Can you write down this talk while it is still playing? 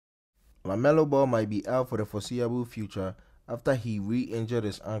Lamelo Ball might be out for the foreseeable future after he re-injured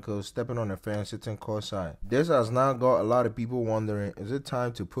his ankle stepping on a fan sitting courtside. This has now got a lot of people wondering, is it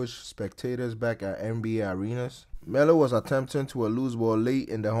time to push spectators back at NBA arenas? Melo was attempting to a loose ball late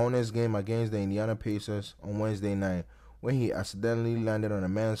in the Hornets game against the Indiana Pacers on Wednesday night when he accidentally landed on a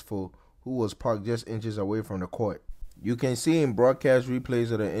man's foot who was parked just inches away from the court. You can see in broadcast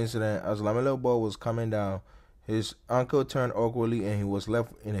replays of the incident as Lamelo Ball was coming down, his ankle turned awkwardly and he was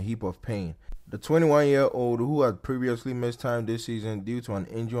left in a heap of pain. The 21-year-old, who had previously missed time this season due to an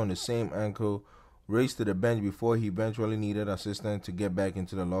injury on the same ankle, raced to the bench before he eventually needed assistance to get back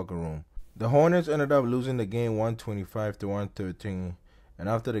into the locker room. The Hornets ended up losing the game 125 to 113, and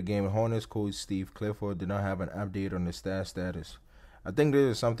after the game, Hornets coach Steve Clifford did not have an update on the status. I think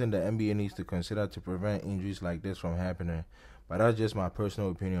this is something the NBA needs to consider to prevent injuries like this from happening, but that's just my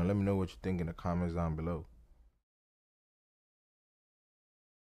personal opinion. Let me know what you think in the comments down below.